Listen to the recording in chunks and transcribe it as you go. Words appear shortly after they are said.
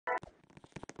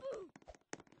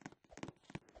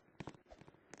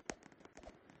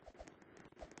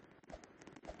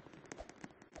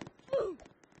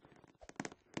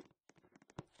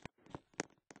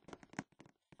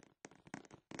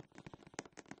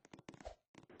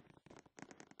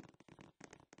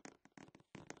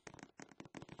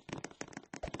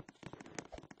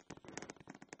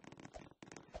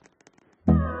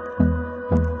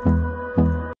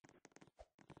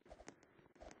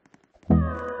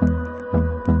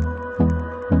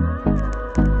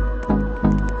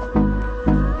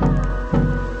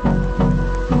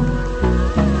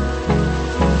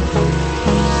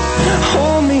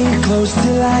close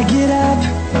till I get up.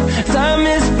 Time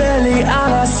is barely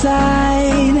on our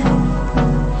side.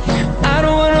 I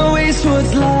don't wanna waste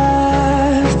what's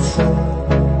left.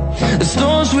 The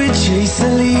storms we chase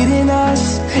are leading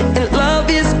us, and love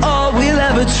is all we'll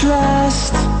ever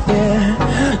trust.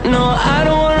 Yeah, no, I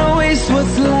don't wanna waste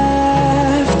what's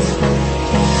left.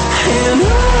 And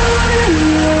on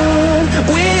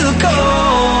we'll go,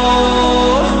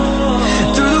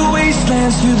 through the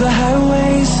wastelands, through the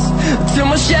highways, till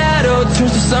my shadow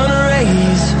turns to sun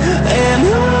rays. And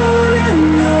on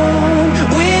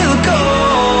we'll go,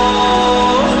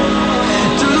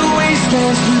 through the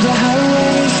wastelands, through the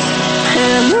highways,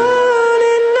 and on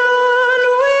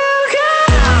we'll go.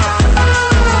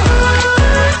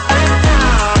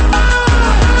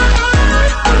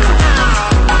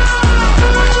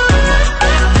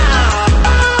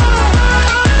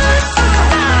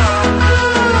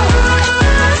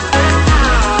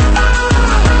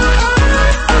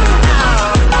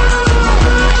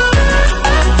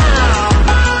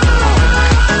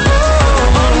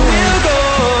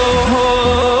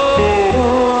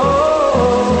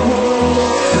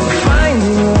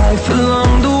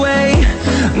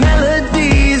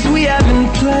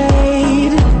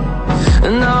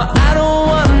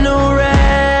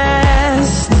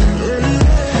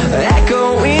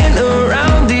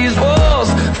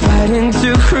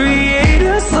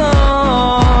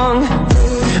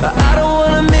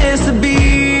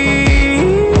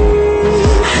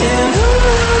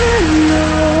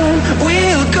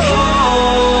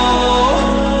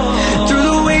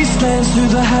 Through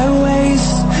the highways,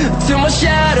 till my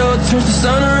shadow turns to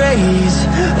sun rays.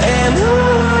 And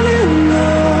on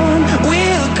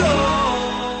we'll go.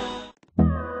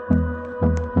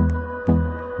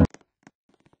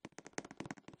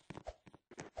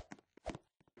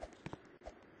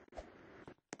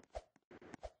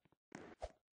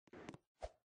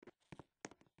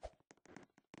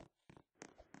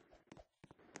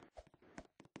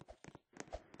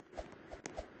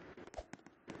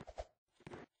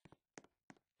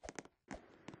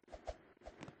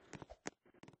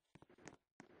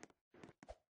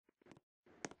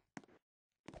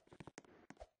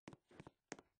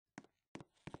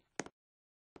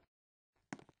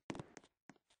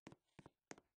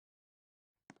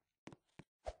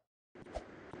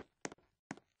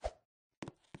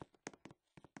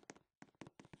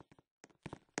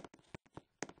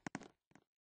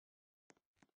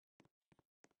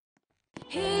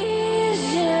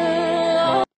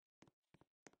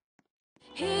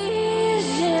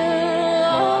 He's in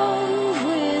love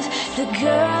with the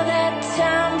girl that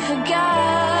time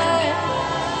forgot.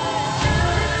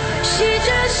 She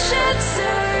just shuts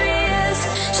her ears.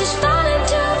 She's fine.